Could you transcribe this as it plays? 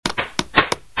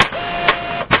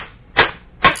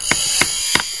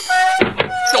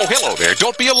hello there.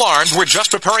 Don't be alarmed. We're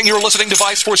just preparing your listening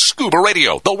device for Scuba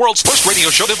Radio, the world's first radio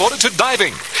show devoted to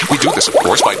diving. We do this, of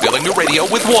course, by filling the radio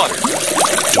with water.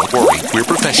 Don't worry, we're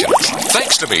professionals.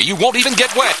 Thanks to me, you won't even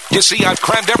get wet. You see, I've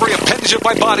crammed every appendage of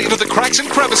my body into the cracks and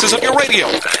crevices of your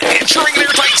radio, ensuring an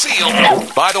airtight seal.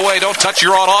 By the way, don't touch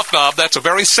your on-off knob. That's a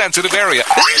very sensitive area.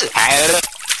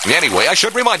 Anyway, I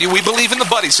should remind you, we believe in the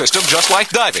buddy system just like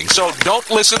diving, so don't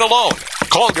listen alone.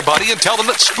 Call your buddy and tell them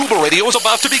that Scuba Radio is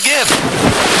about to begin.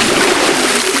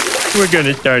 We're going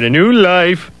to start a new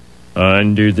life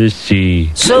under the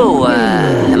sea. So,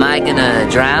 am I gonna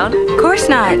drown? Of course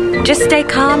not. Just stay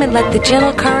calm and let the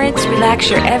gentle currents relax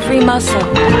your every muscle.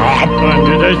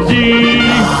 Under the sea.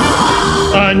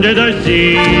 Under the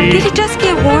sea. Did it just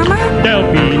get warmer?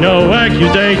 There'll be no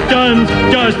accusations,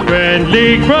 just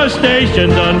friendly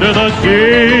crustaceans under the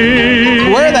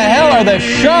sea. Where the hell are the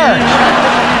sharks?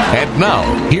 And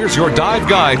now, here's your dive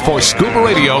guide for Scuba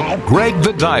Radio, Greg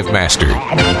the Dive Master.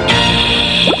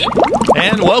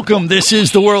 And welcome. This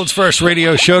is the world's first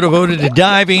radio show devoted to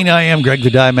diving. I am Greg the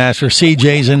Dive Master.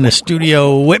 CJ's in the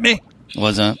studio with me.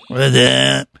 What's up? What's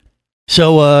up?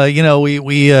 So,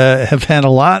 we have had a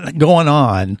lot going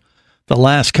on the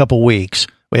last couple weeks.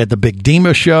 We had the Big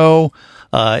Dima show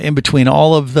in between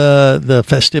all of the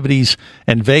festivities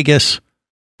in Vegas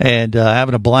and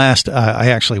having a blast. I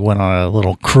actually went on a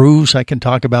little cruise I can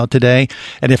talk about today.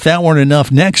 And if that weren't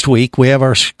enough, next week we have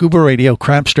our Scuba Radio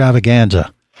Crap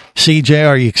Stravaganza. CJ,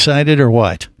 are you excited or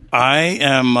what? I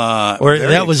am. Or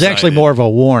that was excited. actually more of a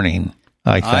warning,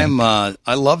 I think.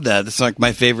 I love that. It's like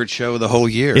my favorite show of the whole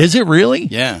year. Is it really?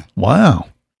 Yeah. Wow.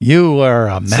 You are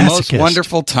a masochist. It's the most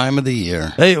wonderful time of the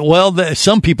year. Hey, well,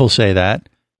 some people say that.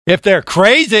 If they're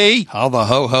crazy. All the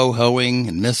ho-ho-hoing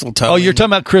and mistletoe. Oh, you're talking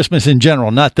about Christmas in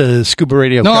general, not the Scuba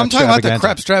Radio No, Crap I'm talking about the Stravaganza.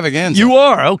 Crap Stravaganza. You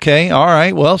are? Okay. All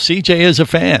right. Well, CJ is a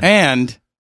fan. And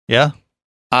Yeah?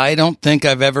 I don't think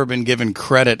I've ever been given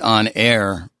credit on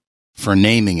air for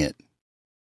naming it.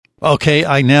 Okay.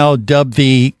 I now dub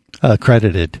the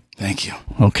credited. Thank you.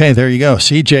 Okay. There you go.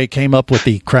 CJ came up with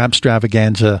the Crab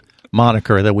Stravaganza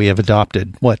moniker that we have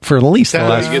adopted. What? For at least the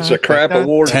last He gets a crap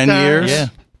award. 10 years? Yeah.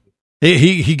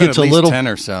 He gets At a least little 10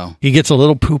 or so. He gets a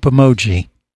little poop emoji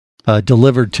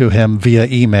delivered to him via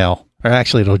email, or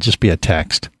actually it'll just be a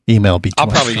text. Email be. I'll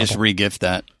probably just re-gift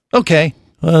that. Okay.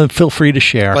 Feel free to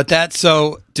share. But that's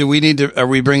so. Do we need to? Are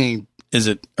we bringing?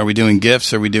 Are we doing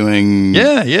gifts? Are we doing?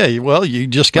 Yeah. Well, you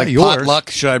just got like yours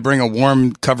potluck. Should I bring a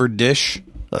warm covered dish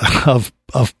of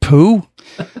poo?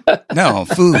 No,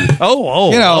 food.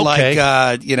 Oh, you know, okay.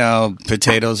 like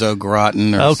potatoes au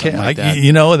gratin or something like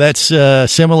that.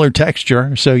 That's similar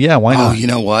texture. So yeah, why not? Oh, you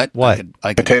know what? What?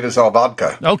 I could Potatoes al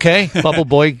vodka. Okay, Bubble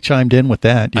Boy chimed in with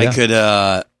that.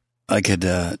 Yeah. I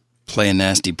could play a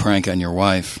nasty prank on your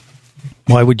wife.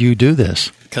 Why would you do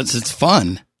this? Because it's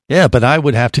fun. Yeah, but I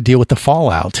would have to deal with the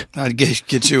fallout. I'd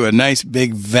get you a nice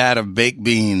big vat of baked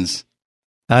beans.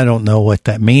 I don't know what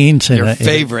that means. Your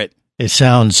favorite. It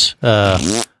sounds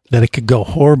that it could go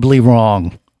horribly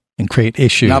wrong and create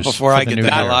issues. Not before I get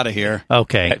the hell year. out of here.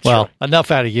 Okay. That's Well, right. enough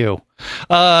out of you.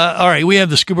 All right. We have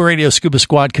the Scuba Radio Scuba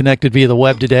Squad connected via the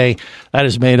web today. That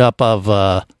is made up of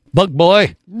Bug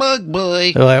Boy.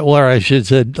 Or I should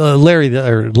say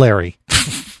Larry.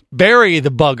 Barry the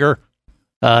Bugger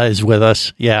is with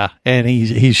us. Yeah. And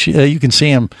he's you can see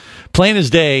him plain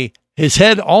as day. His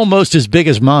head almost as big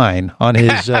as mine on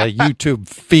his YouTube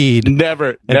feed.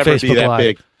 Never Facebook be that Live.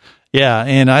 big. Yeah,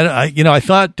 and I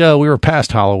thought we were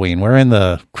past Halloween. We're in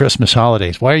the Christmas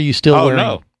holidays. Why are you still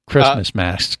wearing Christmas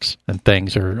masks and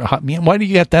things? Or why do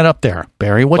you get that up there,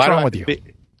 Barry? What's wrong with you?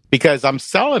 Because I'm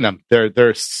selling them.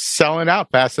 They're selling out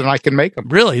faster than I can make them.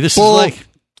 Really, this is like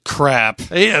crap.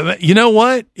 Yeah, you know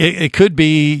what? It could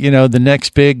be the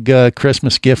next big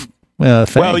Christmas gift.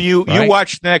 Thing, well, you right?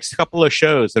 watch the next couple of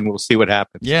shows and we'll see what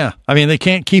happens. Yeah, I mean they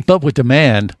can't keep up with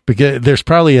demand because there's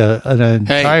probably an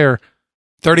entire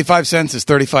 35 cents is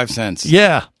 35 cents.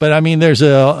 Yeah, but I mean there's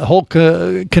a whole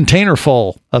container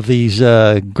full of these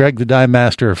Greg the Dive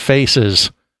Master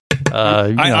faces.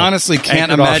 I honestly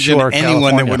can't imagine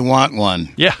anyone that would want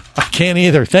one. Yeah, I can't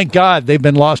either. Thank God they've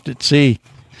been lost at sea.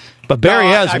 But Barry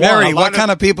has one. Barry, what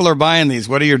kind of people are buying these?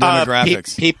 What are your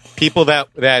demographics? People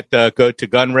that go to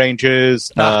gun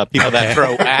ranges, people that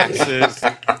throw axes.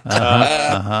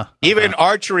 Even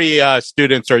archery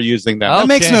students are using them. That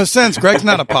makes no sense. Greg's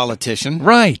not a politician.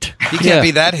 Right. He can't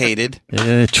be that hated.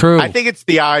 True. I think it's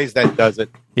the eyes that does it.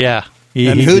 Yeah.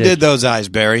 And who did those eyes,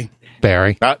 Barry?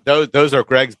 Barry. Those are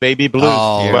Greg's baby blues.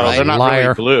 Oh, well, right. they're not Liar.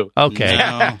 really blue. Okay.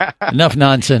 No. Enough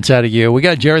nonsense out of you. We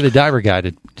got Jerry the Diver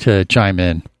Guy to chime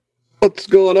in. What's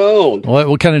going on?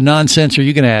 What kind of nonsense are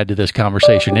you going to add to this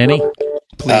conversation? Any?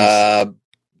 Please.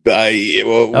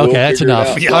 Okay, that's enough.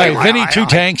 All right, Vinny Two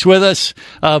Tanks with us,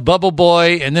 Bubble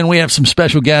Boy, and then we have some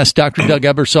special guests, Dr. Doug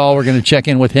Ebersol. We're going to check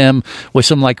in with him with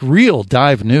some real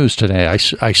dive news today.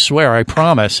 I swear, I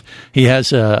promise, he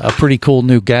has a pretty cool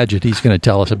new gadget he's going to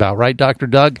tell us about. Right, Dr.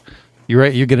 Doug? You're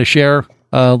going to share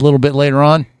a little bit later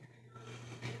on?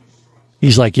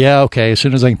 He's like, yeah, okay, as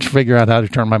soon as I can figure out how to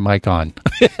turn my mic on.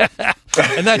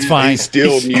 And that's fine. He's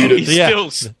still muted.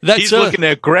 He's looking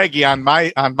at Greggy on my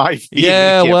feed.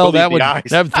 Yeah, well, that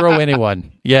would throw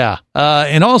anyone. Yeah.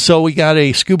 And also, we got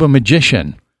a scuba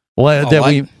magician. We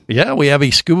have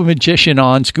a scuba magician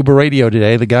on Scuba Radio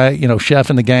today. The guy, chef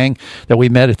and the gang that we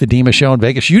met at the DEMA show in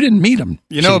Vegas. You didn't meet him.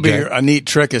 It'd be a neat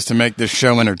trick is to make this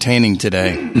show entertaining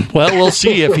today. Well, we'll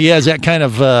see if he has that kind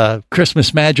of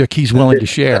Christmas magic he's willing to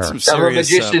share. I'm a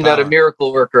magician, not a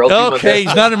miracle worker. Okay,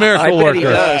 he's not a miracle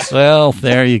worker. Well,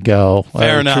 there you go.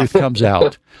 Fair enough. The truth comes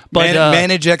out. But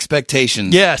manage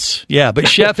expectations. Yes, yeah. But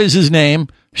Chef is his name.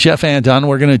 Chef Anton,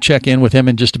 we're going to check in with him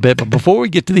in just a bit. But before we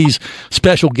get to these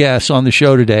special guests on the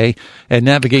show today and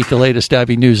navigate the latest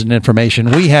diving news and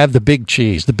information, we have the big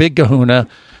cheese, the big kahuna,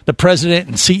 the president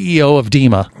and CEO of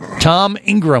DEMA, Tom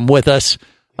Ingram, with us,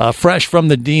 fresh from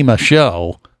the DEMA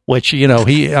show, which, it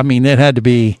had to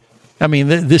be,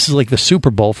 this is like the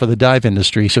Super Bowl for the dive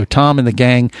industry. So Tom and the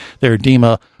gang there at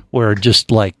DEMA were just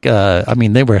had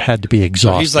to be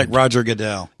exhausted. He's like Roger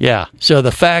Goodell. Yeah. So the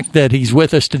fact that he's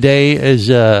with us today is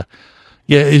I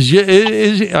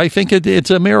think it's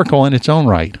a miracle in its own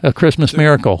right, a Christmas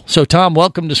miracle. So Tom,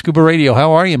 welcome to Scuba Radio.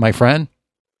 How are you, my friend?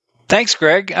 Thanks,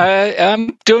 Greg.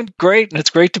 I'm doing great, and it's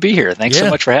great to be here. Thanks so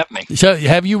much for having me. So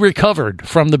have you recovered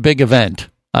from the big event?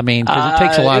 Because it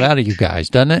takes a lot out of you guys,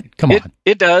 doesn't it? Come on.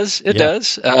 It does. It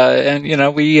does.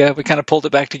 And we kind of pulled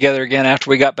it back together again after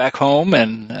we got back home,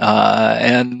 and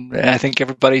I think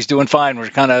everybody's doing fine. We're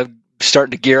kind of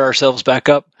starting to gear ourselves back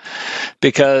up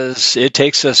because it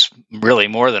takes us really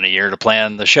more than a year to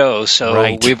plan the show.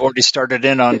 So we've already started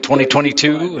in on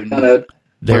 2022, and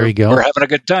there you go. We're having a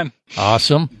good time.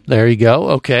 Awesome. There you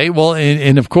go. Okay. Well,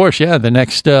 and of course, the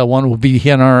next one will be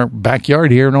in our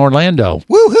backyard here in Orlando.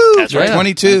 Woohoo! That's right.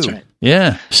 22. That's right.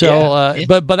 Yeah. So,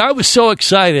 but I was so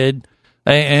excited,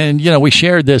 and we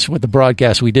shared this with the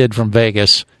broadcast we did from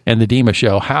Vegas and the DEMA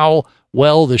show, how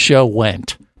well the show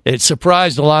went. It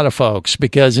surprised a lot of folks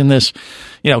because in this,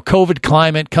 COVID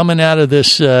climate, coming out of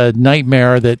this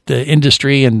nightmare that the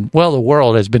industry and, the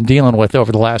world has been dealing with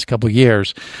over the last couple of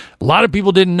years, a lot of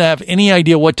people didn't have any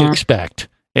idea what to expect.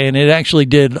 And it actually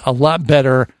did a lot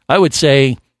better. I would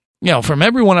say, from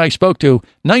everyone I spoke to,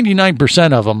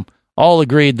 99% of them all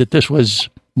agreed that this was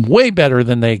way better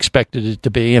than they expected it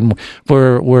to be. And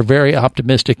we're very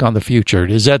optimistic on the future.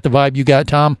 Is that the vibe you got,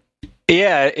 Tom?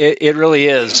 Yeah, it really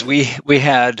is. We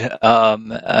had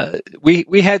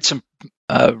we had some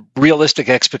realistic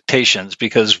expectations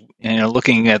because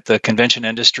looking at the convention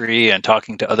industry and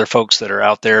talking to other folks that are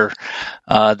out there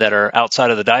that are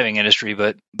outside of the diving industry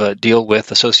but deal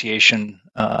with association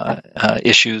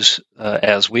issues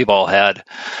as we've all had,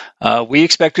 we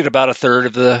expected about a third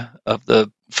of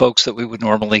the folks that we would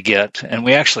normally get, and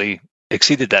we actually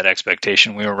exceeded that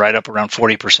expectation. We were right up around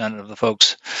 40% of the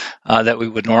folks that we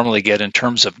would normally get in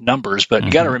terms of numbers. But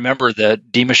you got to remember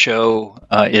that DEMA show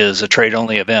is a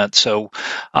trade-only event. So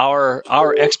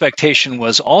our expectation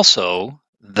was also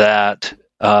that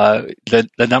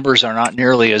the numbers are not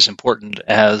nearly as important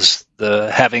as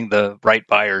having the right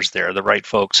buyers there, the right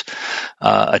folks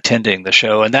attending the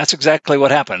show. And that's exactly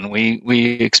what happened.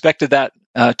 We expected that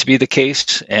to be the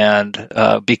case, and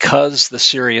because the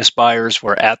serious buyers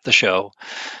were at the show,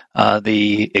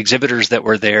 the exhibitors that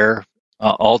were there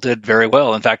all did very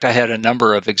well. In fact, I had a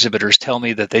number of exhibitors tell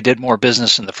me that they did more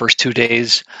business in the first 2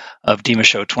 days of DEMA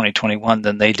Show 2021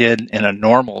 than they did in a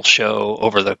normal show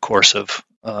over the course of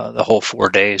the whole 4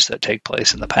 days that take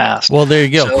place in the past. Well, there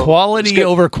you go. So, quality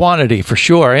over quantity for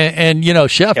sure. And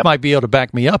Chef might be able to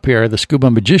back me up here. The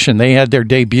Scuba Magician, they had their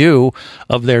debut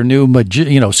of their new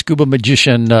Scuba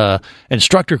Magician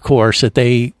instructor course that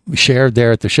they shared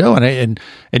there at the show. And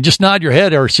just nod your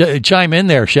head or chime in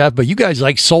there, Chef. But you guys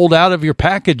sold out of your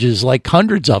packages,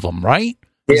 hundreds of them, right?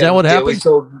 Is that what happened?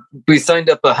 We signed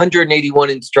up 181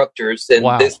 instructors, and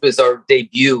this was our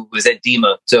debut. It was at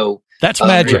DEMA. So that's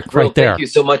magic right there. Thank you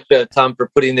so much, Tom,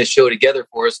 for putting this show together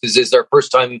for us, because this is our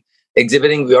first time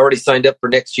exhibiting. We already signed up for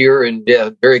next year, and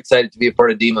very excited to be a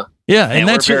part of DEMA. Yeah, and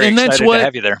that's what to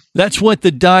have you there. That's what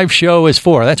the dive show is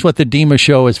for. That's what the DEMA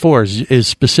show is for. Is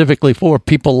specifically for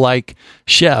people like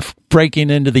Chef breaking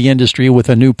into the industry with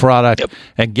a new product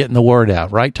and getting the word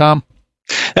out. Right, Tom?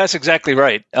 That's exactly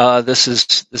right. This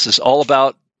is all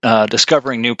about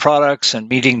discovering new products and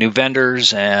meeting new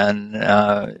vendors and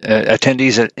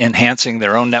attendees enhancing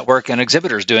their own network, and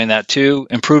exhibitors doing that too,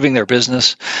 improving their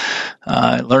business,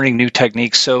 learning new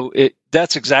techniques. So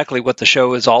that's exactly what the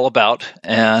show is all about,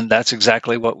 and that's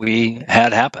exactly what we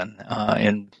had happen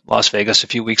in Las Vegas a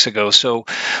few weeks ago. So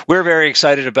we're very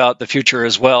excited about the future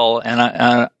as well. And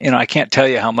I can't tell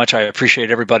you how much I appreciate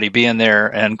everybody being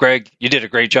there. And Greg, you did a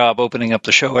great job opening up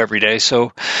the show every day.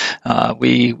 So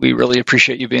we really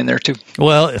appreciate you being there too.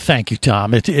 Well, thank you,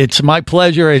 Tom. It's my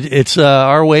pleasure. It's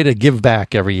our way to give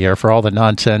back every year for all the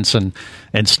nonsense and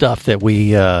stuff that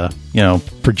we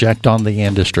project on the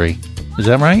industry. Is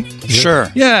that right? Sure.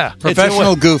 Yeah.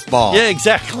 Professional goofball. Yeah,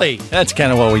 exactly. That's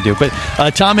kind of what we do. But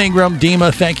Tom Ingram,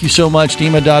 DEMA, thank you so much.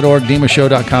 DEMA.org,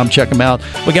 DEMAshow.com. Check them out.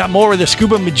 We got more of the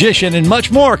Scuba Magician and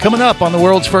much more coming up on the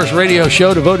world's first radio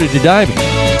show devoted to diving.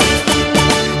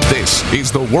 This is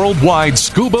the Worldwide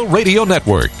Scuba Radio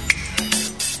Network.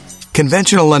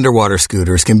 Conventional underwater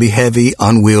scooters can be heavy,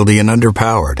 unwieldy, and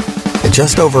underpowered. At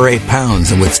just over 8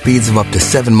 pounds and with speeds of up to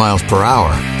 7 miles per hour,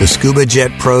 the Scuba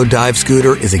Jet Pro dive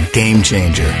scooter is a game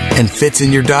changer and fits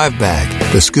in your dive bag.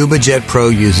 The Scuba Jet Pro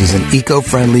uses an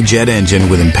eco-friendly jet engine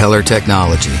with impeller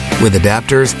technology. With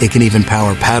adapters, it can even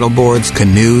power paddleboards,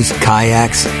 canoes,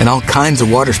 kayaks, and all kinds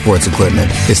of water sports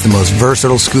equipment. It's the most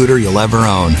versatile scooter you'll ever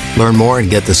own. Learn more and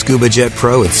get the Scuba Jet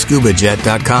Pro at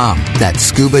scubajet.com.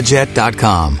 That's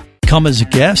scubajet.com. Come as a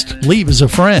guest, leave as a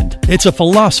friend. It's a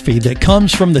philosophy that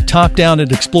comes from the top down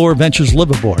at Explorer Ventures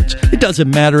liveaboards. It doesn't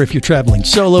matter if you're traveling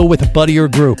solo, with a buddy, or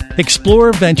group.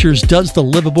 Explorer Ventures does the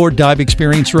liveaboard dive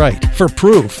experience right. For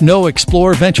proof, know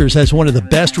Explorer Ventures has one of the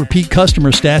best repeat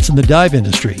customer stats in the dive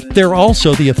industry. They're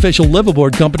also the official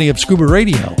liveaboard company of Scuba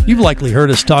Radio. You've likely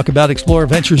heard us talk about Explorer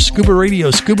Ventures Scuba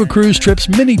Radio scuba cruise trips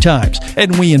many times,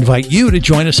 and we invite you to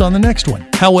join us on the next one.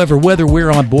 However, whether we're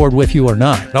on board with you or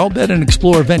not, I'll bet an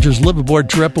Explorer Ventures liveaboard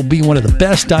trip will be one of the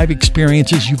best dive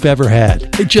experiences you've ever had.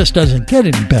 It just doesn't get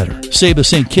any better. Saba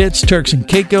St. Kitts, Turks and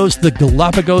Caicos, the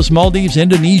Galapagos, Maldives,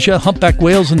 Indonesia, humpback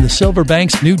whales, and the Silver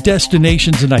Banks, new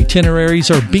destinations and itineraries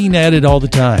are being added all the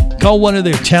time. Call one of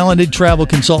their talented travel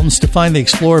consultants to find the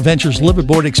Explorer Ventures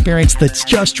liveaboard experience that's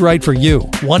just right for you.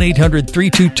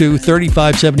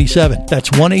 1-800-322-3577. That's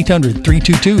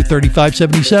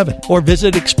 1-800-322-3577. Or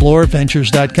visit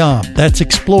explorerventures.com. That's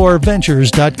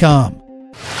explorerventures.com.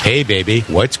 Hey, baby,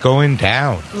 what's going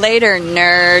down? Later,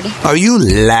 nerd. Are you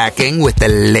lacking with the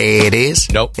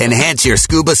ladies? Nope. Enhance your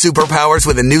scuba superpowers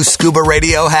with a new Scuba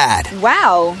Radio hat.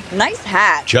 Wow, nice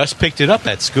hat. Just picked it up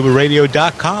at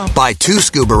scubaradio.com. Buy 2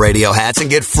 Scuba Radio hats and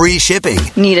get free shipping.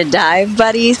 Need a dive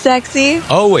buddy, sexy?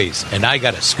 Always. And I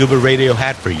got a Scuba Radio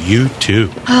hat for you, too.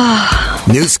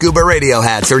 New Scuba Radio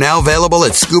hats are now available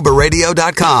at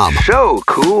scubaradio.com. So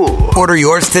cool. Order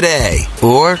yours today.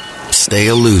 Or stay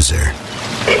a loser.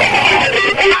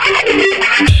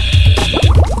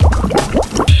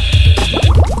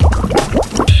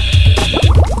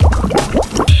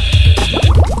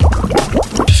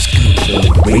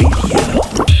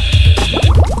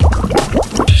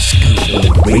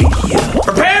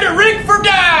 Prepare to rig for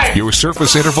dive! Your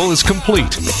surface interval is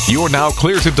complete. You're now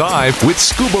clear to dive with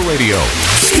Scuba Radio.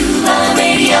 Scuba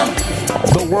Radio.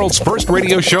 The world's first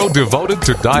radio show devoted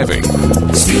to diving.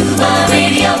 Scuba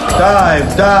Radio.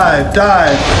 Dive, dive,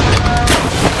 dive.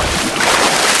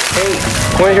 Hey,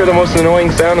 want to hear the most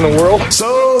annoying sound in the world?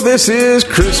 So this is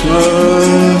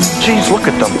Christmas. Jeez, look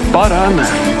at the butt on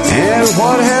that. And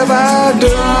what have I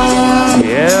done?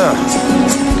 Yeah,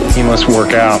 he must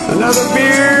work out. Another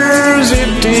beer's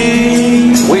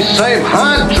empty. We save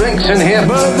hard drinks in here,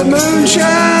 but the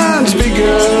moonshine's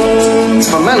begun.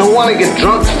 For men who want to get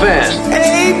drunk fast.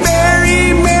 A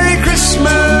very Merry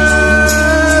Christmas.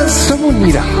 Someone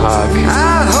need a hug.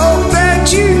 I hope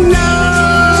that you know.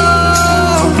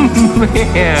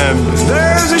 Man,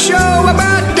 there's a show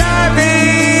about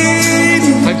diving.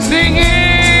 I'm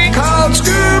singing. Called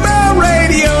Scuba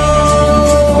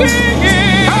Radio.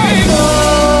 Singing.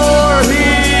 Pour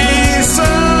me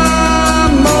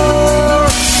some more.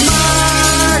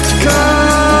 My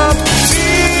cup's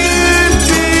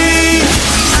empty.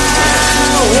 I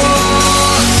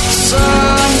want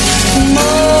some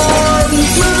more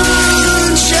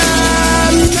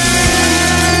moonshine now.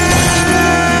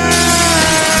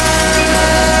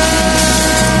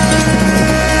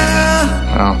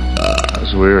 Wow, that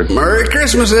was weird. Merry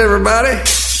Christmas, everybody.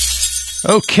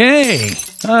 Okay.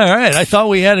 All right. I thought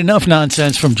we had enough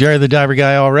nonsense from Jerry the Diver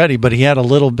Guy already, but he had a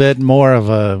little bit more of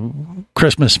a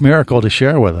Christmas miracle to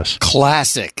share with us.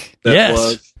 Classic.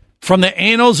 Yes. From the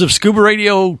annals of Scuba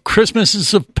Radio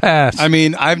Christmases of past. I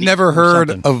mean, I've never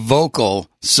heard a vocal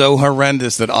so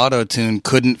horrendous that auto-tune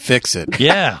couldn't fix it.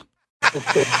 Yeah.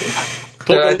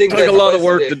 I think took a lot of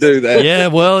work to do that. Yeah,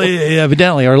 well,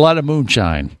 evidently, or a lot of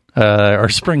moonshine or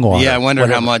spring water. Yeah, I wonder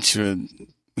whatever. how much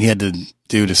he had to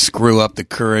do to screw up the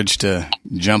courage to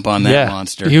jump on that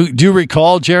monster. Do you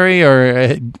recall, Jerry,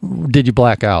 or did you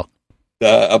black out?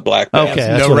 A black man. Okay,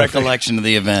 that's no what I recollection of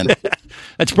the event.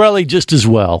 That's probably just as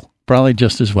well.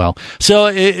 So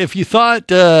if you thought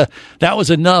that was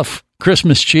enough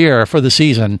Christmas cheer for the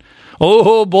season,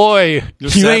 oh boy, You're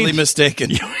sadly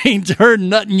mistaken. You ain't heard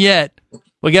nothing yet.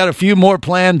 We got a few more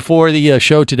planned for the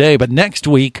show today, but next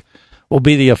week will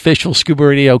be the official Scuba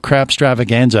Radio Crap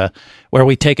Extravaganza, where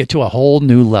we take it to a whole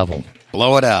new level.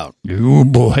 Blow it out. Oh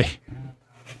boy.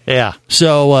 Yeah.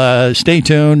 So stay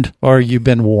tuned, or you've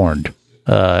been warned.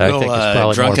 I think it's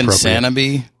probably Drunken more Santa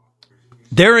be?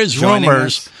 There is joining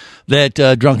rumors us?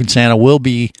 that Drunken Santa will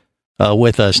be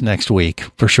with us next week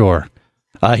for sure.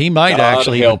 He might God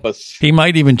actually help us. He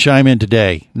might even chime in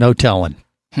today. No telling.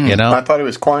 You know. I thought he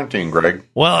was quarantined, Greg.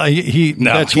 Well,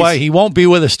 No, that's why he won't be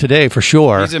with us today for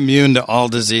sure. He's immune to all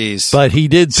disease. But he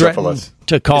did threaten Syphilis.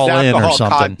 to call His in or alcohol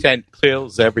something. content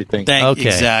kills everything.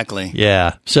 Exactly.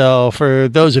 Yeah. So for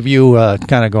those of you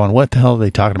kind of going, what the hell are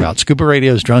they talking about? Scuba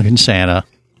Radio's Drunken Santa.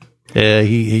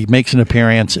 He makes an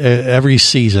appearance every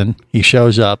season. He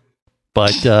shows up,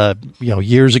 but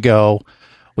years ago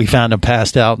we found him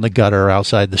passed out in the gutter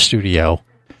outside the studio,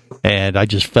 and I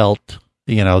just felt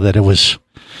that it was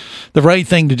the right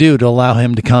thing to do to allow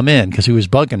him to come in because he was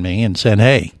bugging me and saying,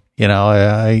 "Hey,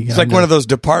 it's like one of those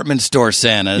department store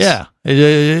Santas,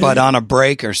 yeah, but on a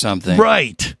break or something,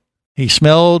 right?" He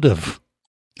smelled of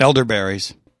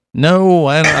elderberries. No,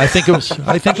 I think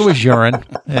it was urine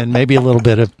and maybe a little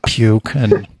bit of puke.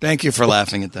 And thank you for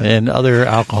laughing at that. And other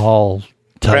alcohol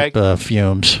type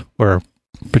fumes were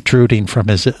protruding from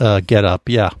his getup.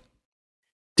 Yeah.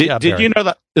 Did you know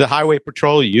that the Highway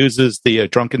Patrol uses the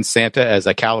Drunken Santa as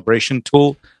a calibration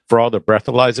tool for all the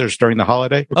breathalyzers during the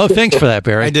holiday? Oh, thanks for that,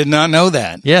 Barry. I did not know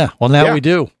that. Yeah. Well, now we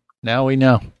do. Now we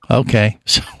know. Okay.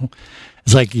 So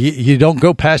it's like you don't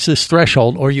go past this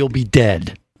threshold or you'll be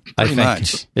dead. Pretty I think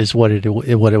much. is what it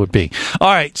would be. All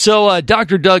right, so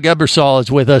Dr. Doug Ebersol is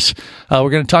with us. We're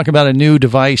going to talk about a new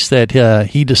device that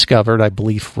he discovered, I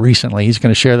believe, recently. He's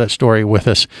going to share that story with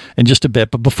us in just a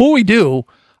bit. But before we do,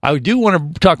 I do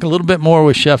want to talk a little bit more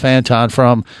with Chef Anton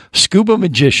from Scuba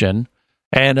Magician.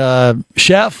 And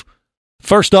Chef,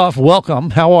 first off,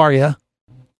 welcome. How are you?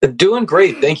 Doing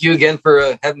great. Thank you again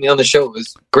for having me on the show. It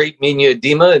was great meeting you at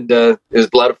DEMA, and it was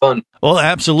a lot of fun. Well,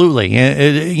 absolutely.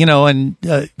 And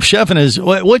Chef and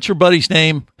what's your buddy's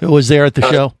name who was there at the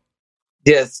show?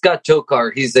 Yeah, Scott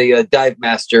Tokar. He's a dive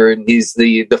master, and he's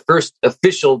the first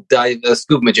official dive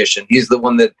scuba magician. He's the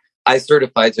one that I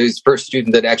certified, so he's the first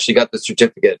student that actually got the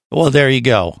certificate. Well, there you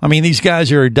go. I mean, these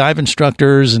guys are dive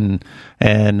instructors and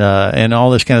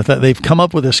all this kind of thing. They've come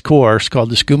up with this course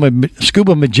called the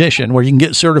Scuba Magician, where you can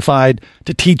get certified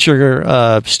to teach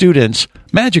your students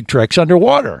magic tricks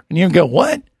underwater. And you can go,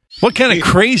 what? What kind of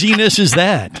craziness is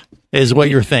that? Is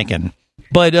what you're thinking.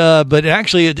 But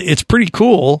actually, it's pretty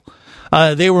cool.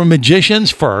 They were magicians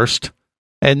first,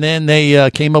 and then they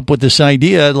came up with this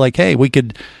idea, like, hey, we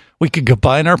could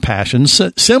combine our passions,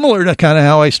 similar to kind of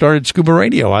how I started Scuba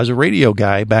Radio. I was a radio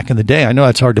guy back in the day. I know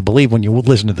it's hard to believe when you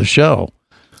listen to the show.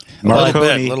 A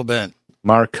little bit.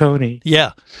 Marconi.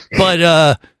 Yeah.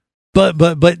 But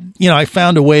I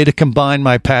found a way to combine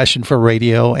my passion for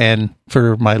radio and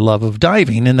for my love of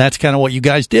diving. And that's kind of what you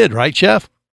guys did, right, Chef?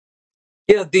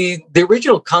 Yeah. The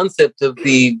original concept of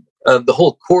the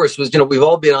whole course was, we've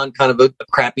all been on kind of a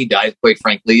crappy dive, quite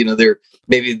frankly.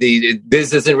 Maybe the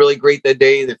business isn't really great that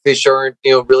day. The fish aren't,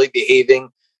 really behaving.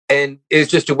 And it's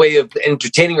just a way of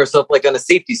entertaining ourselves, like on a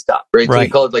safety stop, right? So we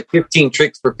call it like 15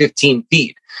 tricks for 15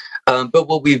 feet. But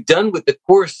what we've done with the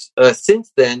course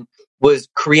since then was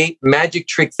create magic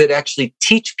tricks that actually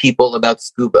teach people about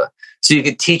scuba. So you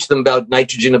could teach them about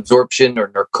nitrogen absorption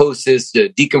or narcosis,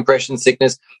 decompression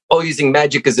sickness, all using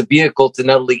magic as a vehicle to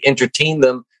not only entertain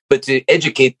them, but to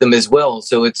educate them as well.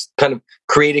 So it's kind of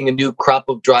creating a new crop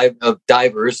of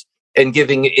divers and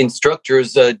giving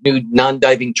instructors new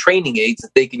non-diving training aids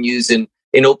that they can use in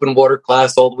open water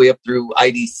class all the way up through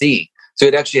IDC. So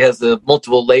it actually has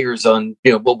multiple layers on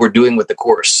what we're doing with the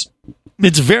course.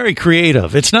 It's very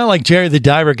creative. It's not like Jerry the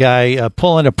Diver guy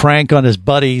pulling a prank on his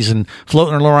buddies and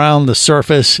floating around the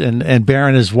surface and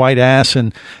bearing his white ass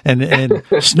and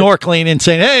snorkeling and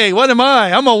saying, "Hey, what am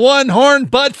I? I'm a one-horned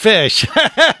buttfish."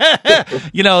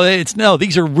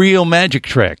 These are real magic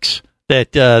tricks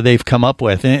that they've come up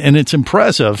with, and it's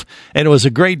impressive. And it was a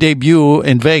great debut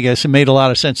in Vegas. It made a lot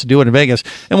of sense to do it in Vegas.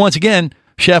 And once again,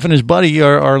 Chef and his buddy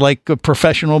are like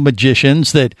professional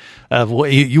magicians that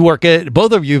you work at.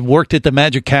 Both of you have worked at the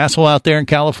Magic Castle out there in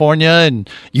California, and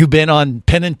you've been on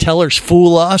Penn and Teller's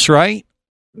Fool Us, right?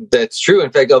 That's true.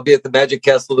 In fact, I'll be at the Magic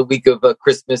Castle the week of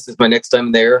Christmas is my next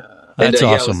time there. That's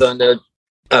awesome. I was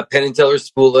on Penn and Teller's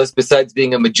Fool Us. Besides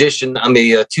being a magician, I'm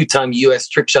a two-time U.S.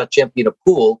 trick shot champion of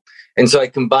pool. And so I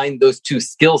combined those two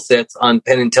skill sets on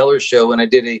Penn and Teller's show, and I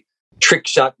did a trick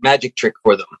shot magic trick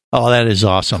for them. Oh, that is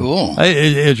awesome. Cool.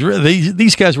 It's really,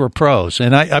 these guys were pros,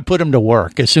 and I put them to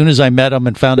work. As soon as I met them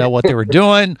and found out what they were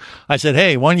doing, I said,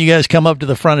 hey, why don't you guys come up to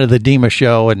the front of the DEMA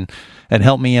show and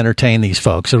help me entertain these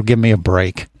folks? It'll give me a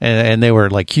break. And they were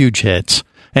like huge hits.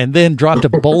 And then dropped a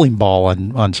bowling ball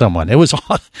on someone. It was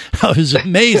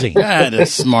amazing. That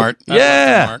is smart.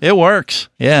 Yeah, it works.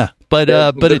 Yeah. But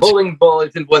the bowling ball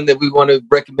isn't one that we want to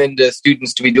recommend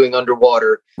students to be doing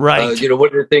underwater. Right. One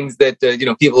of the things that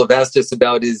people have asked us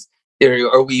about is,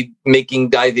 are we making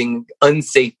diving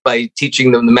unsafe by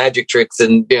teaching them the magic tricks?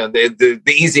 And the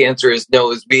easy answer is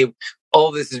no. All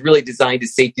of this is really designed to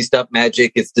safety stop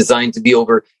magic. It's designed to be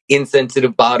over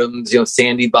insensitive bottoms,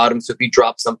 sandy bottoms. So if you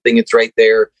drop something, it's right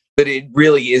there. But it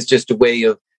really is just a way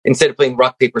of, instead of playing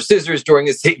rock, paper, scissors during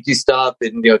a safety stop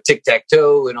and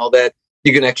tic-tac-toe and all that,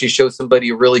 you can actually show somebody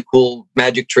a really cool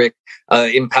magic trick.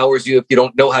 Empowers you if you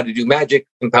don't know how to do magic,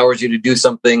 empowers you to do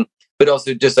something. But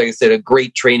also, just like I said, a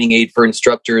great training aid for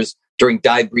instructors during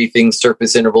dive briefings,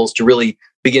 surface intervals, to really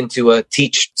begin to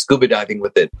teach scuba diving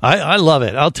with it. I love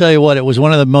it. I'll tell you what, it was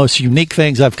one of the most unique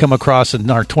things I've come across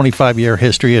in our 25-year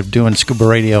history of doing scuba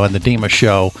radio and the DEMA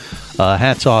show.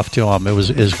 Hats off to him. It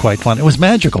was quite fun. It was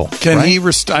magical. Can he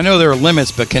I know there are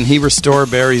limits, but can he restore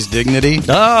Barry's dignity?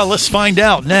 Let's find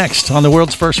out next on the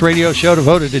world's first radio show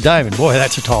devoted to diving. Boy,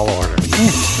 that's a tall order.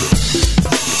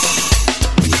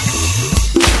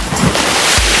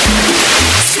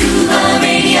 Scuba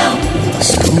Radio.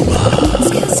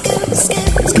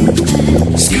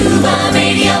 Scuba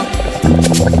Radio.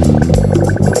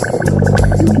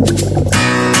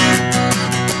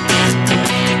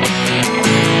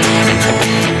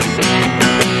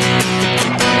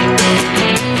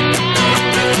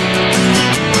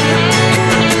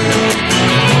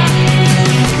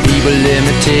 People, let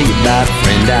me tell you about a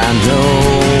friend I know.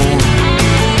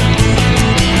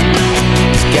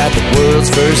 He's got the world's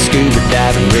first scuba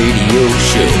diving radio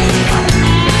show.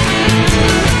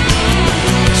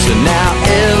 So now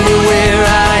everywhere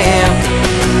I am,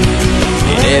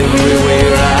 and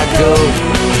everywhere I go,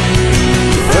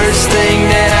 the first thing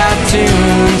that I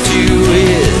tune to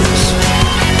is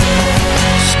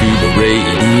Scuba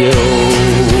Radio.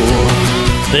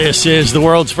 This is the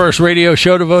world's first radio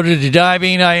show devoted to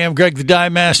diving. I am Greg the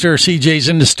Dive Master. CJ's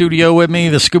in the studio with me.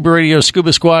 The Scuba Radio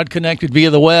Scuba Squad connected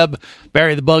via the web.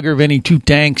 Barry the Bugger, Vinny Two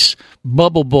Tanks,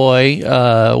 Bubble Boy.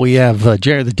 We have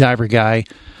Jerry the Diver Guy.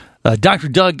 Dr.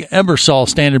 Doug Ebersol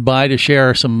standing by to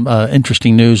share some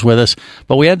interesting news with us.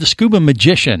 But we have the Scuba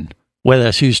Magician with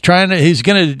us. He's going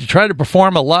to try to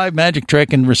perform a live magic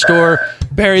trick and restore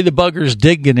Barry the Bugger's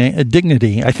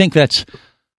dignity. I think that's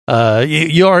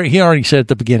he already said at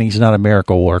the beginning he's not a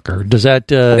miracle worker. Does that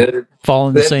fall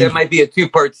in the same? That might be a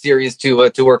two-part series to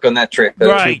work on that trick.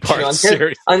 Right.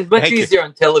 Much easier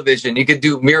on television. You could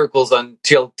do miracles on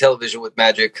television with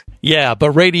magic. Yeah,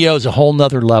 but radio is a whole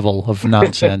nother level of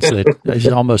nonsense that is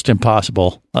almost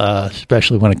impossible,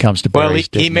 especially when it comes to Barry's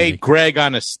dignity. He made Greg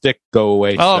on a stick go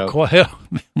away.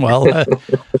 Well,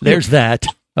 there's that.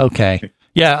 Okay.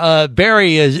 Yeah,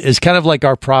 Barry is kind of like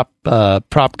our prop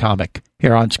comic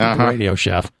here on Scuba Radio,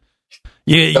 Chef.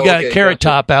 You got Carrot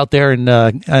Top out there in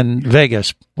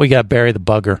Vegas. We got Barry the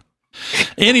Bugger.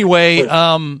 Anyway,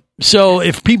 so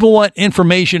if people want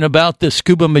information about the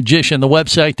Scuba Magician, the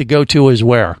website to go to is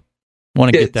where?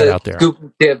 Want to get that out there.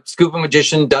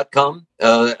 ScubaMagician.com,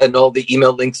 and all the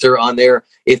email links are on there.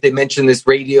 If they mention this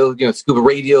radio, Scuba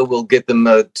Radio, we'll get them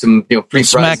some free prizes.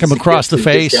 Smack them across the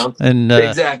face. And,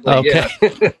 exactly. Okay.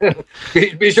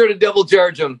 Yeah. Be sure to double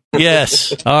charge them.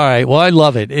 Yes. All right. Well, I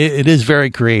love it. It is very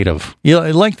creative. You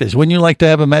like this? Wouldn't you like to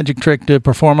have a magic trick to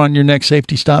perform on your next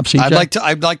safety stop, CJ?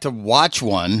 I'd like to watch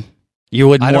one. You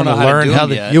wouldn't want to learn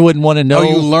you wouldn't want to know. Oh,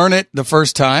 you learn it the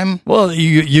first time? Well,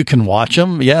 you can watch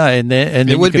them, yeah, and then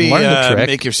it would you can learn the trick.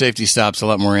 Make your safety stops a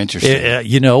lot more interesting.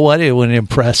 You know what? It would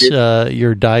impress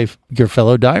your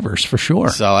fellow divers for sure.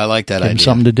 So I like that idea. Give them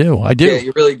something to do. I do. Yeah,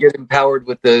 you really get empowered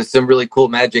with some really cool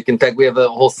magic. In fact, we have a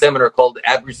whole seminar called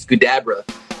Abracadabra,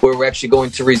 where we're actually going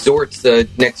to resorts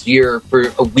next year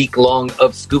for a week long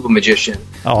of Scuba Magician,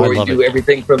 where we do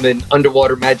everything from an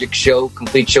underwater magic show,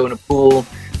 complete show in a pool.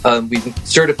 We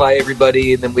certify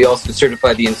everybody, and then we also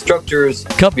certify the instructors.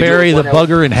 Cut Barry the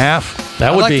Bugger in half.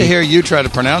 That I'd would like be. to hear you try to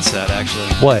pronounce that, actually.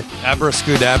 What?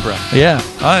 Abracadabra. Yeah,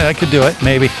 I could do it,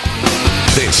 maybe.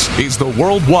 This is the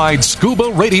Worldwide Scuba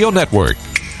Radio Network.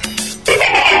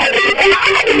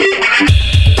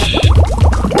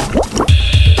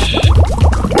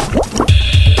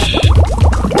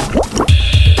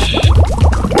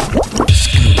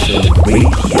 Scuba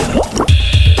Radio.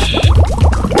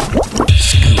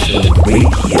 Scuba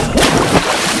Radio.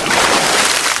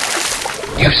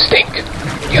 You stink.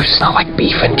 You smell like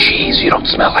beef and cheese. You don't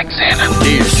smell like Santa.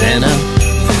 Dear Santa,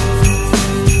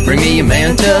 bring me a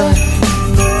manta.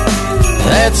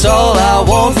 That's all I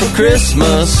want for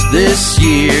Christmas this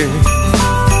year.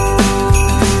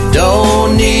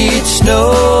 Don't need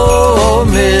snow or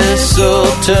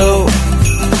mistletoe,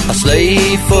 a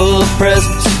sleigh full of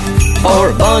presents, or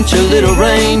a bunch of little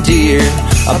reindeer.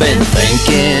 I've been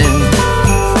thinking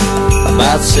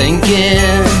about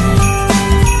sinking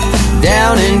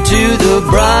down into the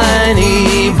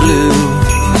briny blue.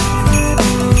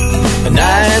 A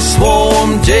nice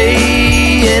warm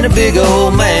day and a big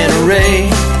old manta ray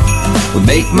would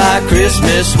make my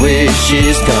Christmas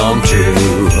wishes come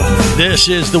true. This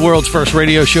is the world's first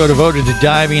radio show devoted to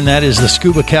diving. That is the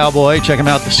Scuba Cowboy. Check him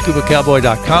out,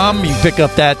 thescubacowboy.com. You pick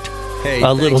up that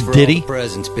little ditty. All the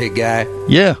presents, big guy.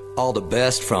 Yeah. All the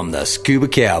best from the Scuba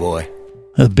Cowboy.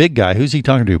 The big guy. Who's he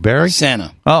talking to? Barry?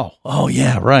 Santa. Oh,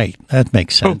 yeah, right. That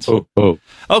makes sense.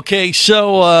 Okay,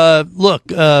 so look,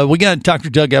 we got Dr.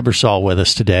 Doug Ebersol with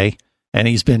us today, and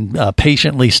he's been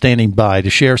patiently standing by to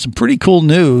share some pretty cool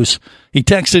news. He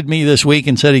texted me this week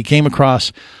and said he came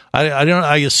across.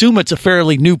 I assume it's a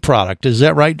fairly new product. Is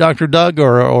that right, Dr. Doug,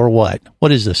 or what?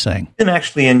 What is this thing? Been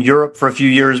actually in Europe for a few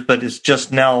years, but it's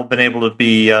just now been able to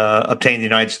be obtained in the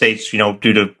United States,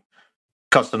 due to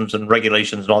customs and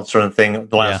regulations and all that sort of thing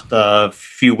the last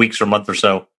few weeks or month or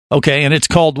so. Okay, and it's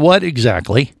called what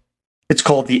exactly? It's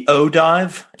called the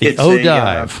O-Dive. The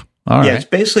O-Dive. All right. It's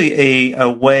basically a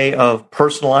way of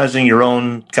personalizing your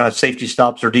own kind of safety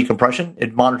stops or decompression.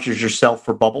 It monitors yourself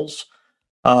for bubbles.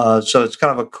 So it's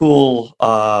kind of a cool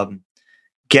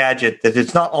gadget that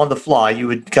it's not on the fly. You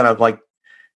would kind of like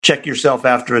check yourself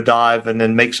after a dive and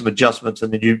then make some adjustments,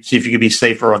 and then you see if you can be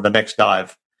safer on the next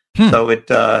dive. So it...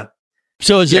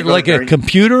 So is it like a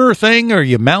computer thing, or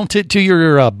you mount it to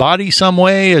your body some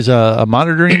way as a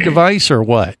monitoring device, or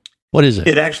what? What is it?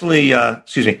 It actually,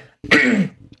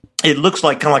 it looks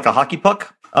like kind of like a hockey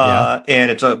puck, and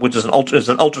it's which is an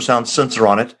ultrasound sensor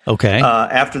on it. Okay.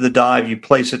 After the dive, you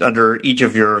place it under each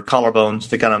of your collarbones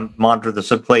to kind of monitor the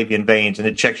subclavian veins, and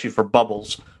it checks you for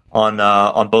bubbles on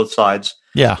both sides.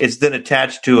 Yeah. It's then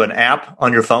attached to an app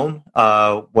on your phone,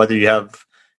 whether you have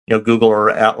Google or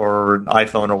an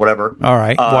iPhone or whatever. All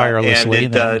right,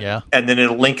 wirelessly. And then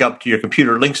it'll link up to your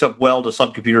computer. It links up well to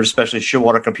some computers, especially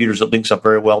Shearwater computers. It links up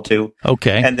very well to.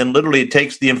 Okay. And then literally it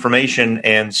takes the information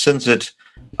and sends it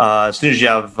as soon as you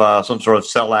have some sort of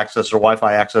cell access or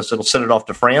Wi-Fi access. It'll send it off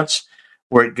to France,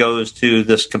 where it goes to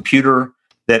this computer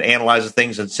that analyzes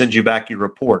things and sends you back your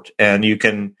report. And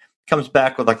comes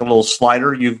back with like a little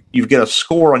slider. You get a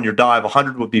score on your dive.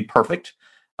 100 would be perfect.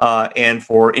 And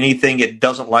for anything it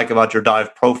doesn't like about your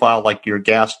dive profile, like your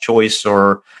gas choice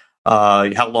or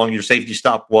how long your safety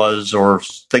stop was or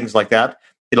things like that,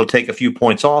 it'll take a few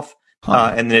points off.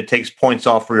 And then it takes points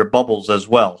off for your bubbles as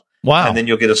well. Wow. And then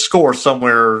you'll get a score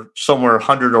somewhere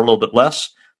 100 or a little bit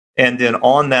less. And then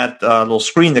on that little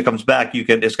screen that comes back,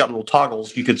 it's got little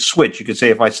toggles. You could switch. You could say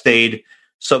if I stayed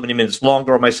so many minutes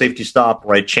longer on my safety stop,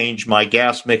 or I changed my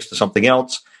gas mix to something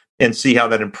else, and see how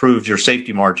that improves your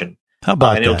safety margin. How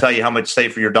about and it'll tell you how much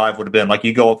safer your dive would have been. Like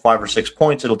you go up 5 or 6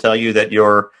 points, it'll tell you that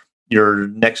your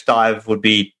next dive would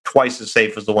be twice as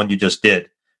safe as the one you just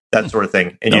did. That sort of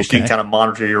thing. And you can kind of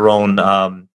monitor your own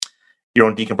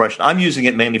decompression. I'm using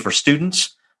it mainly for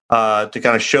students to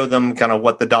kind of show them kind of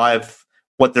what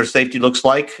their safety looks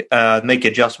like, make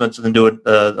adjustments, and then do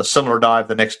a similar dive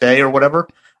the next day or whatever,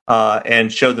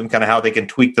 and show them kind of how they can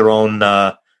tweak their own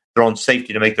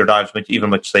safety to make their dives even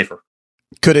much safer.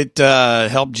 Could it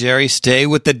help Jerry stay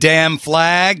with the damn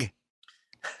flag?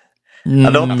 I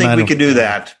don't think we can do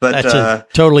that, but that's a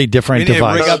totally different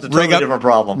device. Different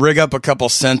problem. Rig up a couple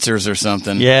sensors or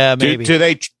something. Yeah, maybe. Do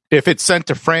they? If it's sent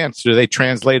to France, do they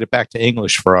translate it back to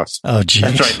English for us? Oh, geez.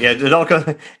 That's right. Yeah, it all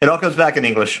comes back in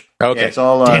English. Okay, yeah, it's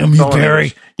all. Damn you,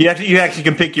 Barry. You actually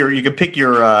can pick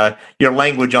your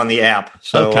language on the app.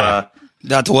 So. Okay.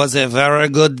 That was a very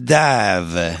good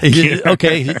dive.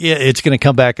 Okay, yeah, it's going to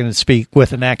come back and speak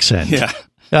with an accent. Yeah.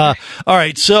 All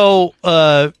right, so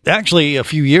actually a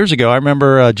few years ago, I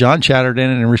remember John Chatterton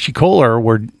and Richie Kohler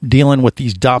were dealing with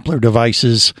these Doppler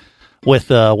devices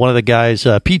with one of the guys,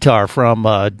 Pitar from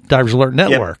Divers Alert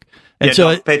Network. Yep. And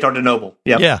so Pétard de Noble.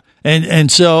 Yep. Yeah.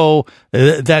 And so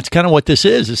that's kind of what this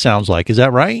is, it sounds like. Is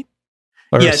that right?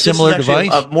 Or a similar device?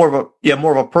 More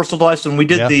of a personal device. And we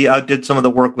did I did some of the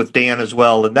work with Dan as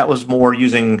well, and that was more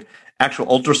using actual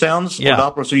ultrasounds with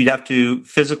Doppler. So you'd have to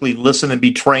physically listen and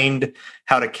be trained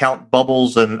how to count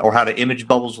bubbles or how to image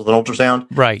bubbles with an ultrasound.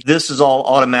 Right. This is all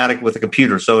automatic with a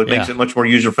computer, so it makes it much more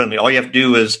user friendly. All you have to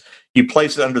do is you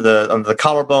place it under the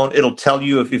collarbone. It'll tell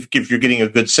you if you're getting a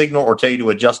good signal, or tell you to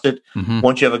adjust it. Mm-hmm.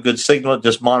 Once you have a good signal, it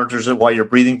just monitors it while you're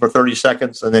breathing for 30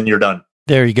 seconds, and then you're done.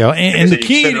 There you go. And so the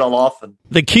key, send it all off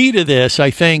the key to this,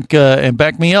 I think, and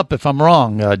back me up if I'm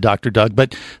wrong, Dr. Doug,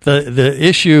 but the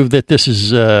issue that this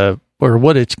is, or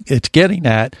what it's getting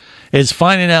at, is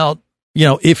finding out,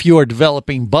 if you are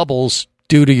developing bubbles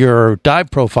due to your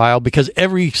dive profile, because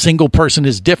every single person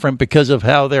is different because of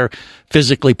how they're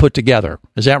physically put together.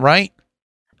 Is that right?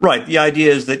 Right. The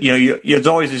idea is that, there's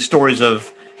always these stories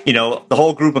of, the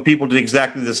whole group of people did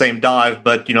exactly the same dive,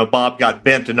 but, Bob got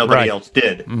bent and nobody else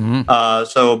did. Mm-hmm.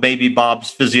 So maybe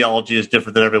Bob's physiology is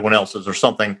different than everyone else's or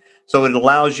something. So it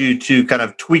allows you to kind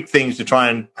of tweak things to try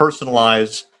and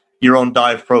personalize your own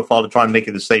dive profile to try and make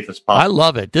it as safe as possible. I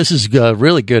love it. This is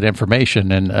really good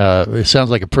information, and it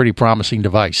sounds like a pretty promising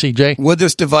device. CJ? Would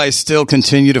this device still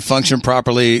continue to function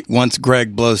properly once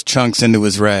Greg blows chunks into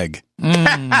his rag?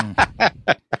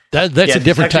 That's a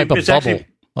different type of bubble.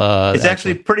 It's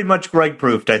actually pretty much Greg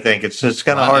proofed. I think it's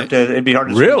kind of hard to. It'd be hard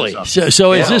to really.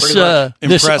 So is this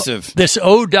impressive? This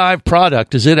O-Dive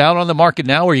product, is it out on the market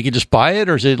now, where you can just buy it,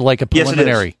 or is it like a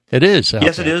preliminary? It is.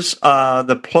 Yes, it is.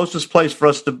 The closest place for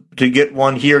us to get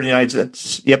one here in the United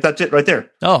States. Yep, that's it right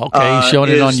there. Oh, okay. He's showing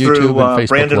it on YouTube through, and Facebook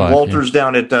Brandon Live. Walters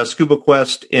down at Scuba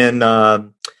Quest in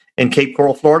Cape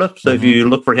Coral, Florida. So if you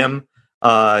look for him.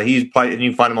 He's probably, and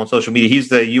you can find him on social media. He's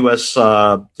the U.S.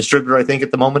 Distributor, I think,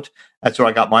 at the moment. That's where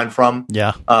I got mine from.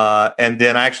 Yeah. And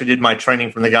then I actually did my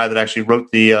training from the guy that actually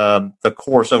wrote the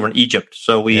course over in Egypt.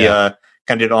 So we kind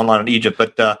of did it online in Egypt.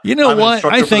 But you know I'm what?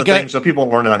 I think so people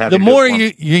learn on how to the do more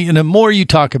it. The more you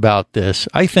talk about this,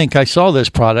 I think I saw this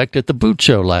product at the Boot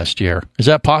Show last year. Is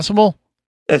that possible?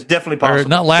 That's definitely possible. Or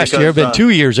not last year, but 2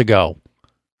 years ago.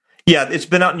 Yeah, it's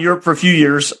been out in Europe for a few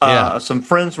years. Some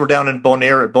friends were down in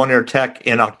Bonaire at Bonaire Tech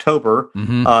in October,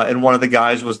 and one of the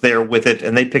guys was there with it,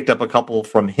 and they picked up a couple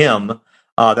from him.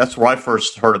 That's where I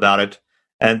first heard about it.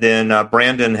 And then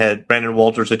Brandon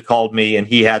Walters had called me, and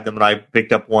he had them, and I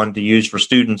picked up one to use for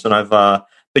students, and I've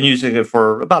been using it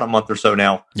for about a month or so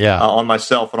now. On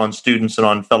myself and on students and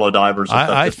on fellow divers.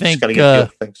 And I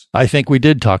think we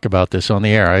did talk about this on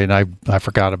the air, and I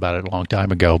forgot about it a long time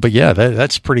ago. But yeah,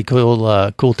 that's pretty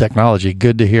cool. Cool technology.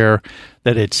 Good to hear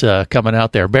that it's coming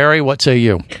out there. Barry, what say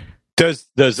you? Does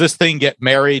this thing get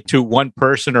married to one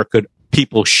person, or could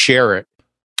people share it?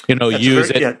 Use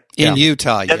it in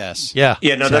Utah. Yes. Yeah.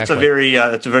 Yeah. No, exactly.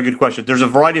 That's a very good question. There's a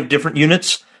variety of different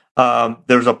units.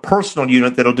 There's a personal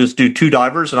unit that'll just do 2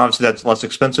 divers, and obviously that's less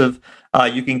expensive.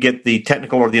 You can get the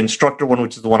technical or the instructor one,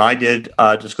 which is the one I did,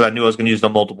 just because I knew I was going to use it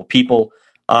on multiple people.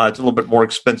 It's a little bit more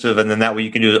expensive, and then that way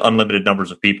you can do unlimited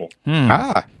numbers of people.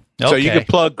 So you can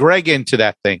plug Greg into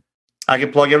that thing. I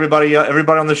can plug everybody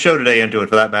on the show today into it,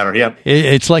 for that matter. Yeah,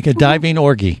 it's like a diving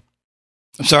orgy.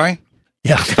 I'm sorry.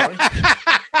 Yeah.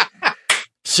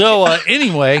 So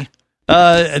anyway.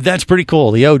 That's pretty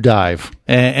cool. The O-Dive.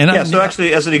 So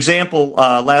actually, as an example,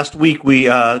 last week we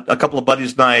a couple of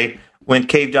buddies and I went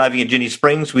cave diving at Ginny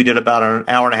Springs. We did about an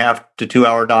hour and a half to 2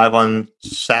 hour dive on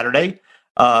Saturday,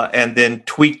 and then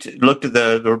looked at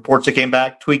the reports that came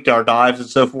back, tweaked our dives and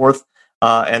so forth,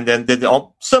 and then did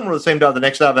similar to the same dive the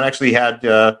next dive, and actually had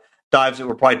dives that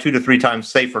were probably 2 to 3 times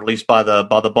safer, at least by the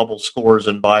bubble scores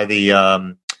and by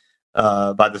the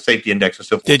safety index and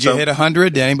so forth. Did you hit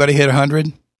 100? Did anybody hit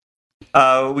 100?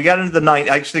 We got into the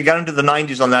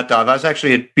 90s on that dive. I was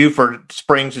actually at Beaufort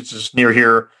Springs, which is near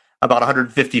here, about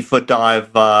 150-foot dive.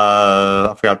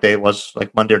 I forgot what day it was,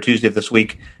 like Monday or Tuesday of this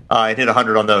week. I hit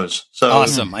 100 on those. So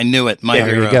awesome! I knew it.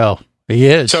 There you go. He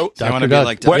is. So I want to be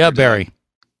like Dr. Yeah, Barry.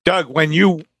 Doug, when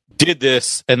you did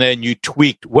this and then you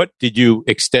tweaked, what did you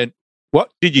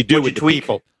do with the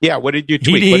people? Yeah, what did you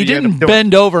tweak? He didn't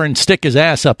bend over and stick his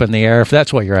ass up in the air, if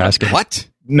that's what you're asking. What?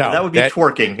 No, that would be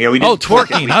twerking. Yeah, we did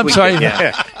twerking. I'm sorry.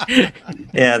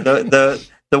 Yeah,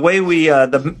 the way we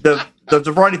there's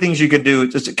a variety of things you can do.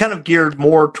 It's kind of geared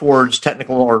more towards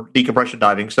technical or decompression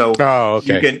diving. So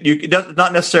you can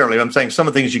not necessarily. I'm saying some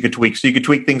of the things you could tweak. So you could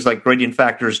tweak things like gradient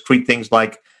factors, tweak things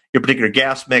like your particular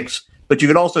gas mix, but you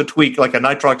could also tweak like a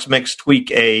nitrox mix, tweak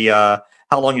a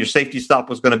how long your safety stop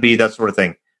was going to be, that sort of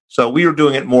thing. So we were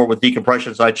doing it more with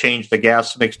decompression. So I changed the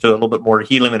gas mix to a little bit more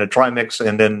helium and a trimix,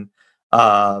 and then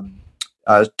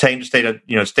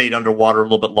stayed underwater a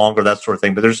little bit longer, that sort of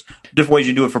thing. But there's different ways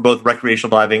you do it for both recreational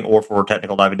diving or for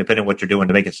technical diving, depending on what you're doing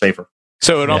to make it safer.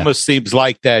 So it almost seems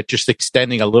like that just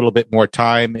extending a little bit more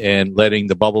time and letting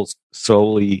the bubbles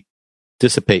slowly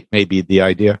dissipate may be the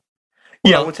idea.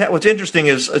 Yeah, what's interesting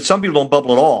is some people don't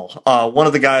bubble at all. One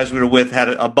of the guys we were with had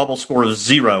a bubble score of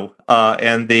 0,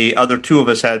 and the other 2 of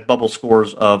us had bubble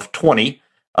scores of 20.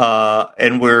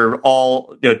 And we're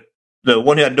all, the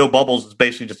one who had no bubbles is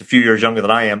basically just a few years younger than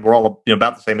I am. We're all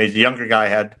about the same age. The younger guy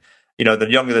had, the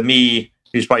younger than me,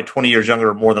 he's probably 20 years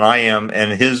younger or more than I am,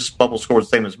 and his bubble score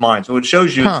is the same as mine. So it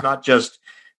shows you it's not just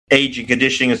age and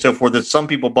conditioning and so forth, that some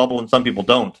people bubble and some people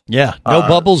don't. Yeah, no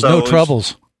bubbles, no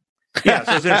troubles. Yeah,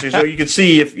 so it's interesting. So you can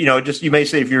see if, you may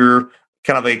say if you're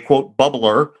kind of a, quote,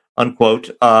 bubbler, unquote,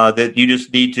 that you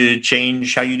just need to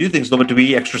change how you do things a little bit to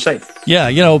be extra safe. Yeah,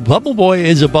 Bubble Boy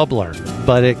is a bubbler,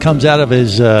 but it comes out of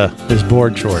his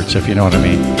board shorts, if you know what I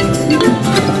mean.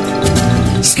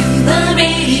 Scuba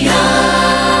Radio.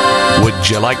 Would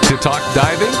you like to talk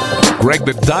diving? Greg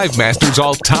the Dive Master's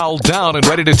all toweled down and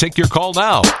ready to take your call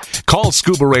now. Call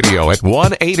Scuba Radio at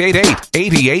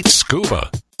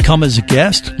 1-888-88-SCUBA. Come as a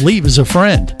guest, leave as a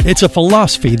friend. It's a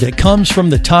philosophy that comes from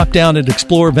the top down at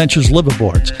Explorer Ventures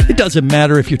liveaboards. It doesn't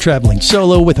matter if you're traveling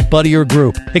solo, with a buddy, or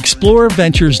group. Explorer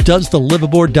Ventures does the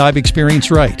liveaboard dive experience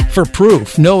right. For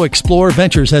proof, know Explorer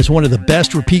Ventures has one of the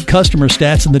best repeat customer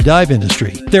stats in the dive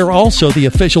industry. They're also the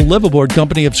official liveaboard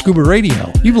company of Scuba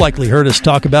Radio. You've likely heard us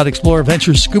talk about Explorer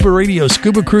Ventures Scuba Radio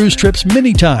scuba cruise trips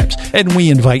many times, and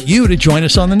we invite you to join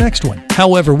us on the next one.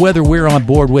 However, whether we're on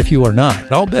board with you or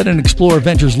not, I'll bet an Explorer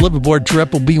Ventures liveaboard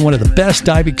trip will be one of the best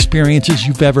dive experiences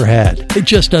you've ever had. It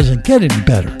just doesn't get any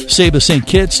better. Saba St.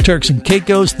 Kitts, Turks and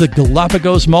Caicos, the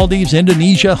Galapagos, Maldives,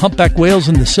 Indonesia, humpback whales,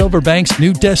 and the Silver Banks,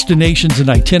 new destinations and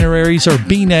itineraries are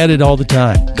being added all the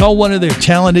time. Call one of their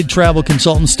talented travel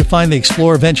consultants to find the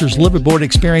Explorer Ventures liveaboard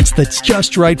experience that's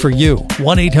just right for you.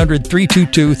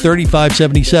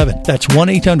 1-800-322-3577. That's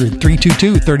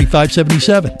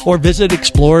 1-800-322-3577. Or visit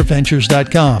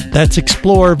explorerventures.com. That's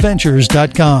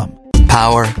explorerventures.com.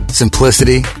 Power,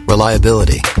 simplicity,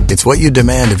 reliability. It's what you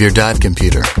demand of your dive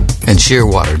computer. And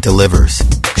Shearwater delivers.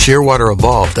 Shearwater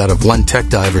evolved out of one tech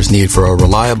diver's need for a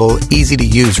reliable,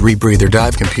 easy-to-use rebreather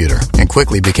dive computer and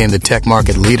quickly became the tech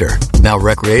market leader. Now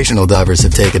recreational divers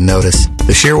have taken notice.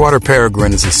 The Shearwater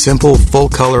Peregrine is a simple,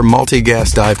 full-color,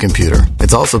 multi-gas dive computer.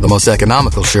 It's also the most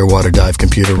economical Shearwater dive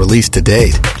computer released to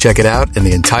date. Check it out and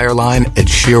the entire line at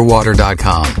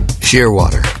Shearwater.com.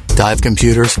 Shearwater. Dive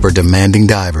computers for demanding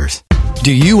divers.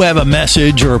 Do you have a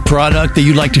message or a product that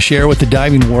you'd like to share with the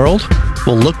diving world?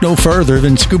 Well, look no further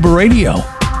than Scuba Radio.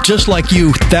 Just like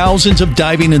you, thousands of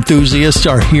diving enthusiasts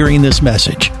are hearing this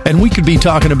message, and we could be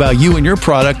talking about you and your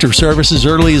product or service as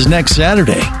early as next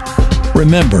Saturday.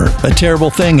 Remember, a terrible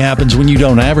thing happens when you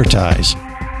don't advertise.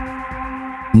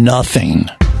 Nothing.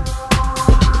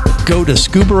 Go to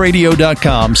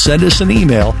scubaradio.com, send us an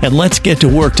email, and let's get to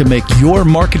work to make your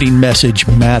marketing message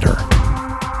matter.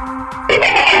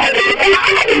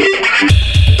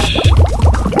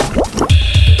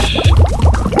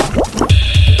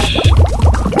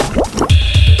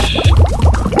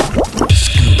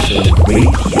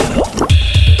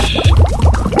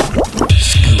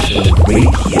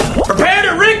 Prepare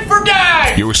to rig for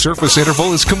dive! Your surface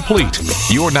interval is complete.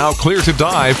 You're now clear to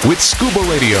dive with Scuba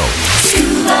Radio.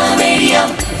 Scuba Radio.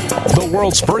 The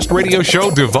world's first radio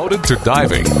show devoted to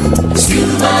diving.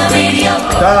 Scuba Radio.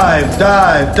 Dive,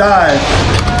 dive, dive.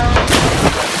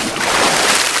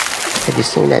 Have you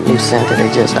seen that new Santa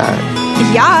they just hired?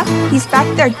 Yeah, he's back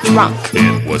there drunk.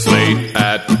 It was late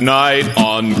at night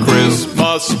on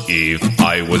Christmas Eve.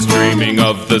 I was dreaming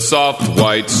of the soft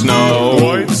white snow.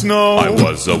 White snow. I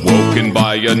was awoken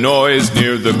by a noise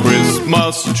near the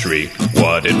Christmas tree.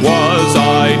 What it was,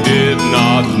 I did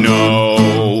not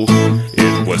know.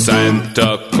 It was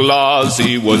Santa Claus.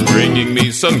 He was bringing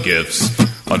me some gifts.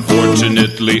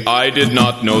 Unfortunately, I did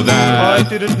not know that. I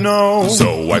didn't know.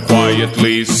 So I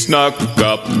quietly snuck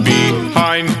up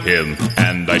behind him,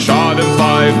 and I shot him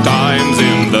 5 times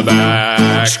in the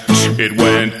back. It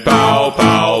went pow,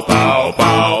 pow, pow,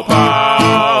 pow,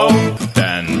 pow.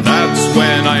 Then that's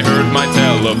when I heard my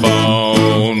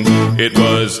telephone. It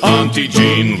was Auntie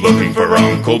Jean looking for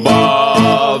Uncle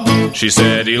Bob. She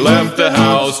said he left the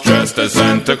house dressed as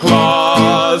Santa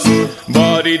Claus,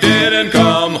 but he didn't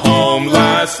come home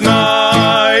last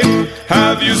night.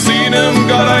 Have you seen him?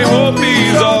 God, I hope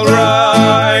he's all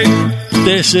right.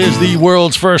 This is the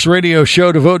world's first radio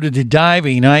show devoted to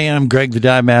diving. I am Greg the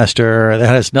Dive Master. That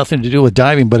has nothing to do with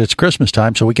diving, but it's Christmas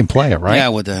time, so we can play it, right? Yeah,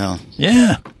 what the hell?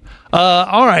 Yeah.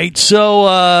 All right. So,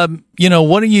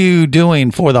 what are you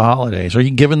doing for the holidays? Are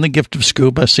you giving the gift of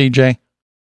scuba, CJ?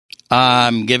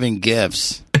 I'm giving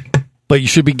gifts. But you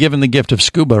should be given the gift of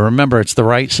scuba. Remember, it's the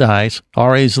right size.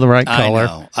 RA's the right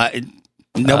color. I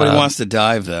know. Nobody wants to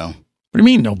dive, though. What do you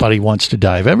mean nobody wants to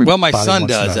dive? Everybody my son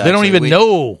does. They don't even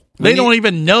know. They don't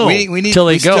even know until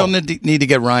they go. We still need to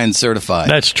get Ryan certified.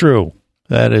 That's true.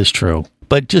 That is true.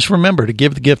 But just remember to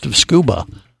give the gift of scuba.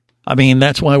 I mean,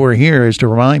 that's why we're here, is to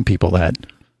remind people that.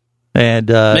 And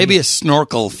maybe a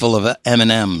snorkel full of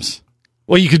M&Ms.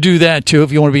 Well, you could do that, too,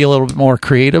 if you want to be a little bit more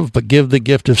creative, but give the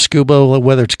gift of scuba,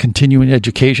 whether it's continuing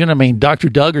education. I mean, Dr.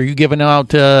 Doug, are you giving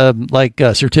out,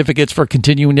 certificates for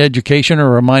continuing education or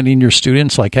reminding your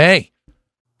students, like, hey,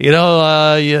 you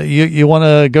want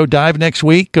to go dive next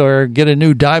week or get a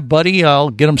new dive buddy? I'll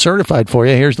get them certified for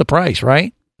you. Here's the price,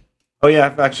 right? Oh, yeah.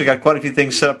 I've actually got quite a few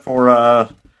things set up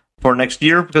for next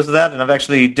year because of that. And I've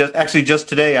actually just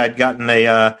today I'd gotten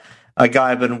a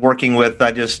guy I've been working with.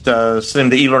 I just sent him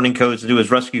the e-learning codes to do his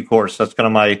rescue course. That's kind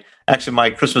of my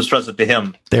Christmas present to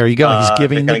him. There you go. He's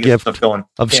giving the gift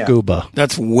of scuba.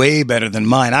 That's way better than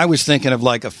mine. I was thinking of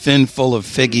like a fin full of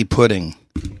figgy pudding.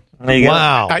 There you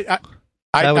wow. go.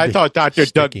 I thought Dr.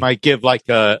 Doug might give like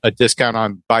a discount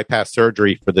on bypass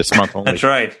surgery for this month only. That's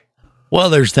right. Well,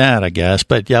 there's that, I guess,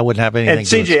 but I wouldn't have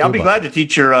anything. And CJ, I'll be glad to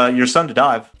teach your son to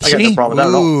dive. I got no problem with that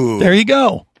at all. There you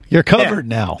go. You're covered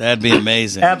now. That'd be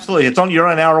amazing. Absolutely. You're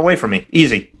an hour away from me.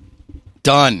 Easy.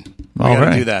 Done. We All gotta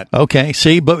right. do that. Okay.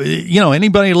 See, but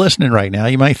anybody listening right now,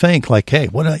 you might think like, hey,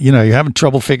 you're having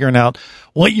trouble figuring out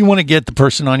what you want to get the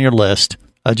person on your list.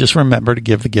 Just remember to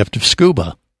give the gift of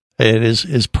scuba. It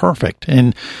is perfect.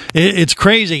 And it's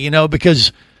crazy,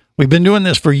 because we've been doing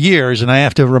this for years, and I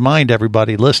have to remind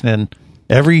everybody listening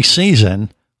every season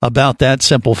about that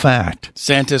simple fact.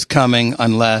 Santa's coming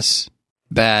unless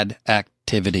bad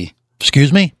activity.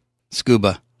 Excuse me?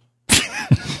 Scuba.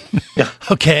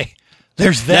 Okay.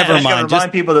 There's that. Never mind.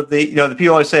 Remind people that the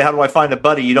people always say, "How do I find a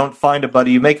buddy?" You don't find a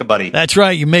buddy; you make a buddy. That's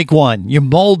right. You make one. You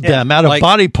mold them out of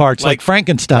body parts, like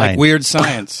Frankenstein. Like Weird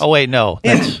Science. Oh wait, no,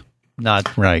 that's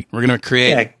not right. We're gonna create.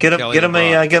 Yeah, get them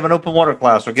an open water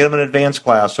class, or get them an advanced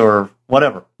class, or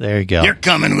whatever. There you go. You're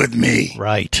coming with me,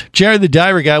 right? Jerry the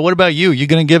Diver Guy. What about you? You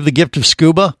going to give the gift of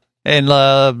scuba and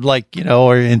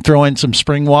and throw in some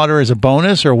spring water as a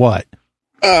bonus, or what?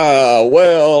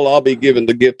 Well, I'll be giving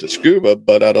the gift of scuba,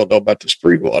 but I don't know about the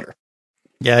spring water.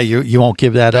 Yeah, you won't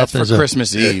give that that's up for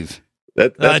Christmas Eve.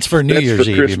 That's for New Year's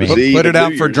Eve. You mean? Put it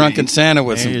out for Drunken Santa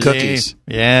with some cookies.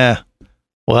 Yeah.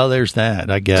 Well, there's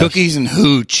that. I guess cookies and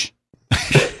hooch.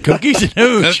 Cookies and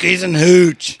hooch. Cookies and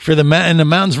hooch. For in the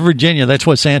mountains of Virginia, that's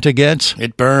what Santa gets.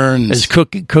 It burns. Is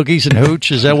cookies and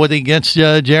hooch? Is that what he gets,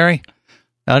 Jerry?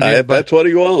 If that's what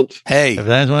he wants. Hey, if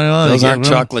that's what he wants, those aren't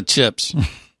chocolate chips.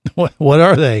 What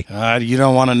are they? You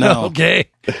don't want to know. Okay.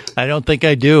 I don't think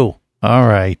I do. All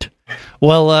right.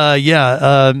 Well,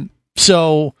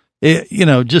 so,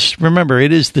 just remember,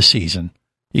 it is the season.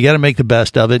 You got to make the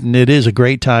best of it, and it is a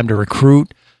great time to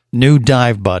recruit new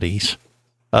dive buddies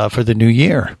for the new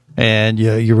year. And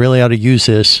you really ought to use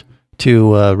this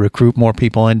to recruit more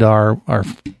people into our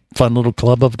fun little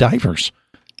club of divers.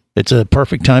 It's a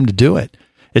perfect time to do it.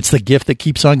 It's the gift that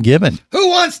keeps on giving. Who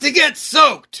wants to get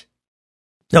soaked?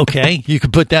 Okay, you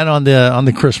could put that on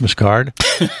the Christmas card.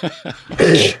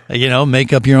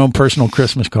 Make up your own personal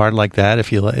Christmas card like that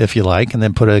if you like, and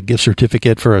then put a gift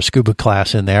certificate for a scuba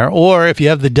class in there. Or if you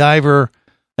have the diver,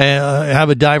 have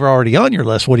a diver already on your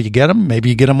list, what do you get them? Maybe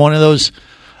you get them one of those,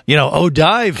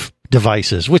 O-Dive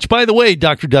devices. Which, by the way,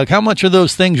 Dr. Doug, how much are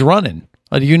those things running?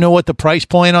 Do you know what the price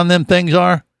point on them things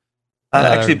are?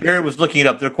 Actually, Barry was looking it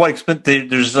up. They're quite expensive.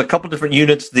 There's a couple different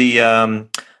units.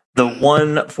 The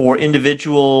one for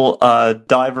individual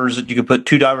divers that you could put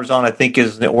two divers on, I think,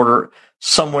 is in the order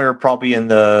somewhere probably in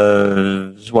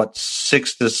the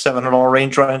 $600 to $700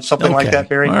 range, right? Something like that,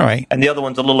 Barry. All right. And the other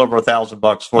one's a little over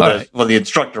 $1,000 for the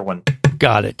instructor one.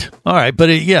 Got it. All right, but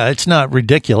it's not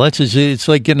ridiculous. It's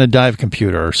like getting a dive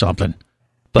computer or something.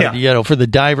 But for the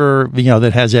diver,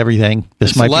 that has everything,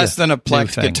 this might be less than a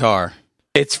Plex guitar.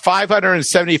 It's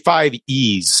 575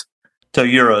 E's. So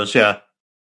euros, yeah.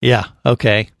 Yeah.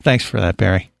 Okay. Thanks for that,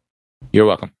 Barry. You're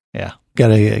welcome. Yeah.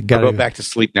 Gotta go back to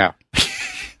sleep now.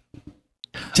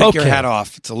 Take your hat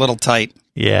off. It's a little tight.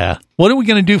 Yeah. What are we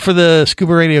going to do for the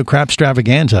Scuba Radio Crap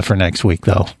Extravaganza for next week,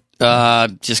 though?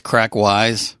 Just crack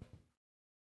wise.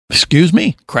 Excuse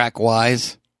me? Crack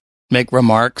wise. Make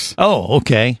remarks. Oh,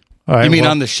 okay. All right. You mean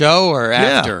on the show or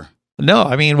after? No,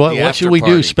 I mean, what should we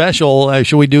do special?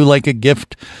 Should we do like a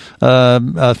gift thing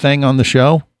on the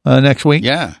show next week?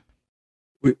 Yeah.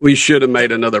 We should have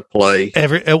made another play.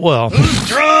 Who's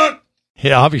drunk?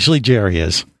 Yeah, obviously Jerry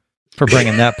is for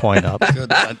bringing that point up.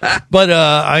 But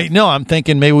I'm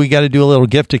thinking maybe we got to do a little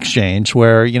gift exchange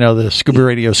where, the Scuba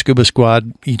Radio Scuba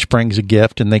Squad each brings a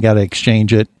gift and they got to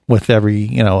exchange it with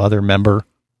every, other member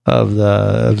of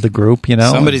the group,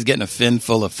 Somebody's getting a fin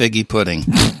full of figgy pudding.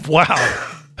 Wow.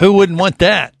 Who wouldn't want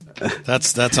that?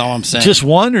 That's all I'm saying. Just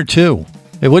one or two?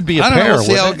 It would be a pair. We'll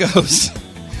see how it goes.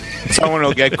 Someone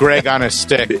will get Greg on a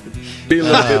stick. Be a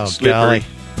little bit slippery. Golly.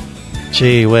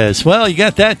 Gee whiz. Well, you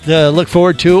got that to look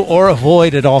forward to or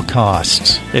avoid at all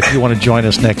costs if you want to join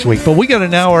us next week. But we got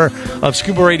an hour of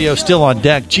Scuba Radio still on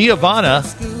deck. Giovanna,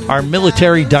 our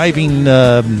military diving,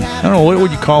 I don't know, what would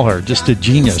you call her? Just a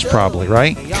genius, probably,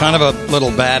 right? Kind of a little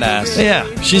badass. Yeah,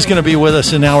 she's going to be with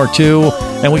us in hour 2,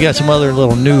 and we got some other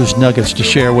little news nuggets to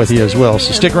share with you as well.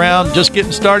 So stick around, just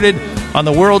getting started on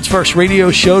the world's first radio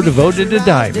show devoted to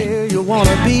diving. You want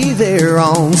to be there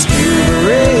on Scuba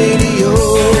Radio.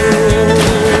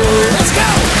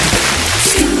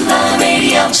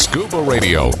 Scuba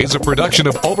Radio is a production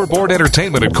of Overboard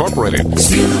Entertainment Incorporated.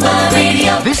 Scuba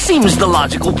Radio. This seems the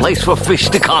logical place for fish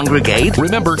to congregate.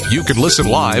 Remember, you can listen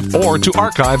live or to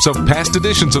archives of past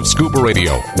editions of Scuba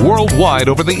Radio worldwide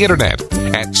over the internet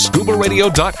at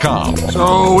scubaradio.com.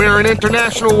 So we're in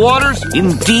international waters?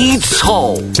 Indeed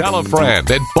so. Tell a friend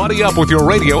and buddy up with your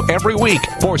radio every week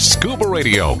for Scuba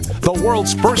Radio, the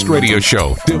world's first radio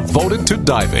show devoted to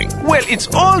diving. Well,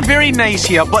 it's all very nice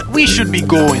here, but we should be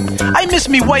going. I miss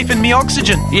me wife and me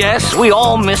oxygen. Yes, we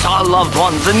all miss our loved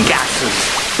ones and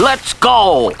gases. Let's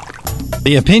go.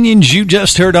 The opinions you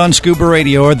just heard on Scuba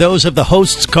Radio are those of the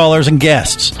hosts, callers, and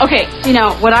guests. Okay,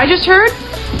 what I just heard?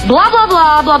 Blah, blah,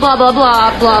 blah, blah, blah, blah,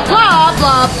 blah, blah, blah,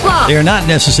 blah, blah. They are not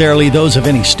necessarily those of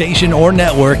any station or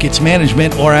network, its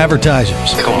management, or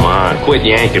advertisers. Come on, quit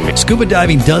yanking me. Scuba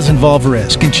diving does involve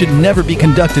risk and should never be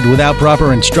conducted without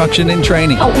proper instruction and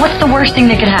training. Oh, what's the worst thing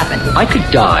that could happen? I could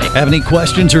die. Have any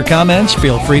questions or comments?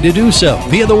 Feel free to do so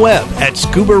via the web at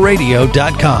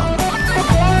scubaradio.com.